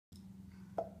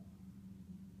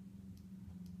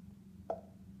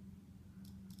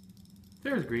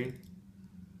There's green.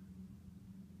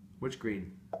 Which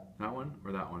green? That one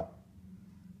or that one?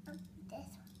 This one.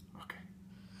 Okay.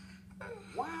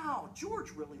 Wow,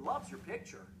 George really loves your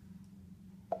picture.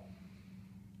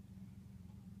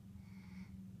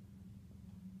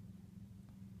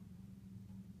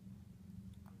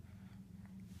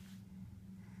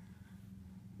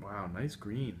 Wow, nice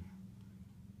green.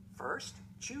 First,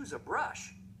 choose a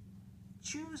brush.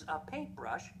 Choose a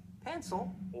paintbrush,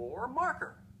 pencil, or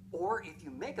marker. Or if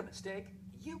you make a mistake,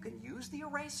 you can use the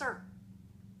eraser.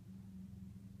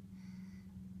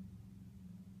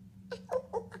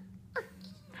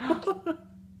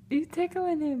 You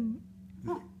tickling him.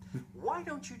 Why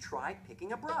don't you try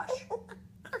picking a brush?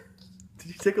 Did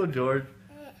you tickle George?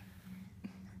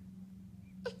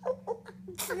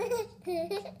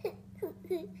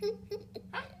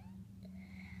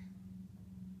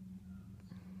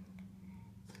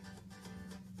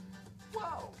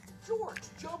 Whoa, George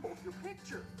jumbled your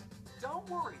picture. Don't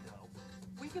worry though,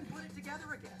 we can put it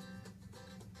together again.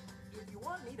 If you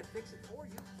want me to fix it for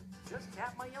you, just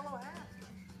tap my yellow hat.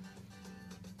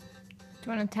 Do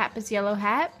you want to tap his yellow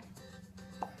hat?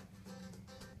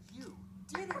 You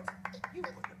did it! You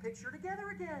put the picture together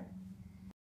again.